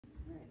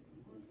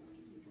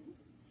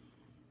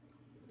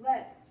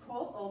let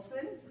Colt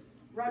Olson,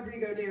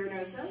 Rodrigo de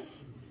Reynosa,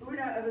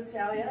 Una of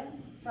Estalia,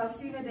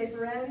 Faustina de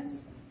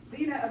Ferenz,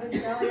 Lena of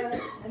Estalia,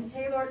 and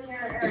Taylor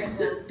Kara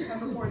Ehrenhold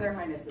come before their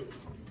highnesses.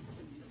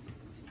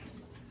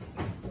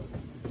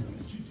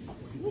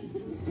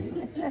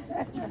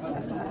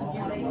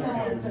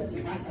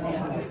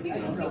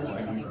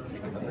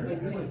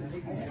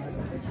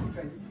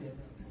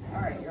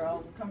 All right, you're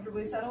all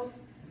comfortably settled?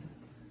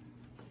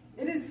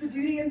 It is the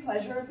duty and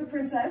pleasure of the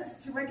princess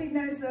to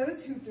recognize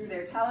those who, through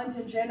their talent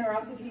and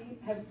generosity,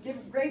 have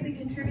greatly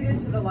contributed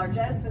to the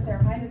largesse that their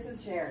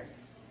highnesses share.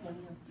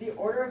 The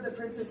Order of the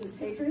Princess's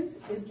Patrons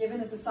is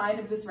given as a sign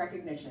of this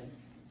recognition.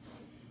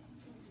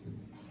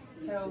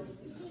 So,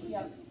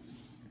 yep.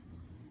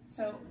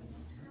 So,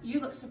 you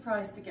look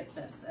surprised to get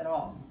this at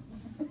all.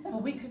 Well,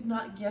 we could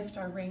not gift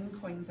our rain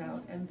coins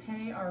out and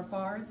pay our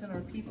bards and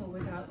our people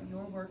without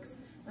your works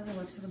and the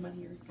works of the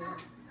Money Years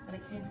Guild. And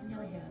it came from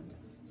your hand.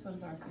 So it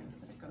is our thanks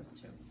that it goes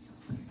to.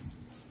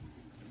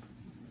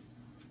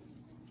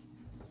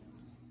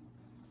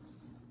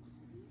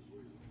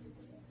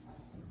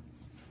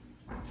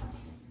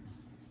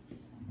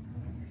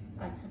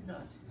 I could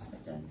not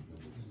have done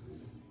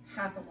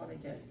half of what I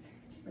did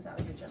without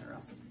your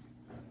generosity.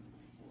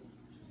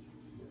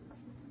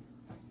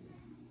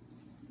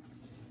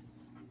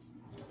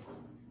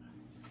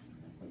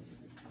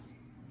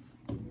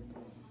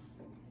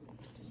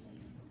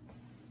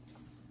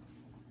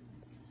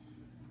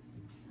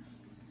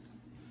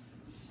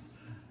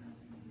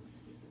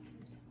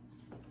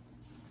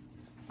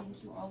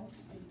 Thank you all.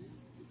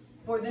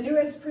 For the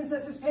newest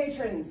princess's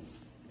patrons,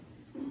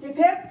 hip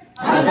hip,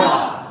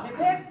 huzzah! Hip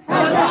hip,